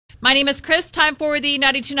My name is Chris. Time for the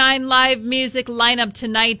 92.9 live music lineup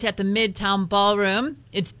tonight at the Midtown Ballroom.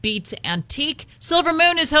 It's Beats Antique. Silver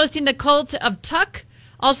Moon is hosting the Cult of Tuck.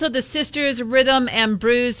 Also, the Sisters Rhythm and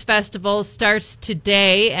Blues Festival starts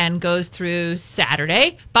today and goes through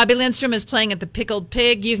Saturday. Bobby Lindstrom is playing at the Pickled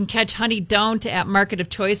Pig. You can catch Honey Don't at Market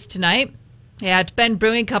of Choice tonight. At Ben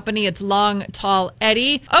Brewing Company, it's Long Tall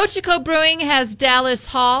Eddie. Ochiko Brewing has Dallas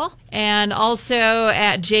Hall. And also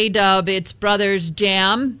at J-Dub, it's Brothers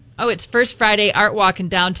Jam. Oh, it's First Friday Art Walk in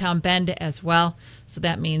downtown Bend as well. So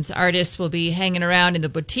that means artists will be hanging around in the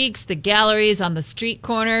boutiques, the galleries, on the street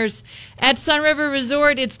corners. At Sun River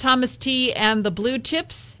Resort, it's Thomas T. and the Blue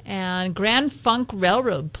Chips. And Grand Funk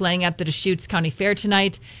Railroad playing at the Deschutes County Fair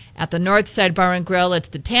tonight. At the Northside Bar and Grill, it's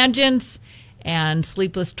the Tangents. And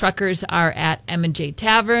Sleepless Truckers are at M&J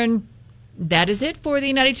Tavern. That is it for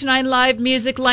the 92.9 live music line.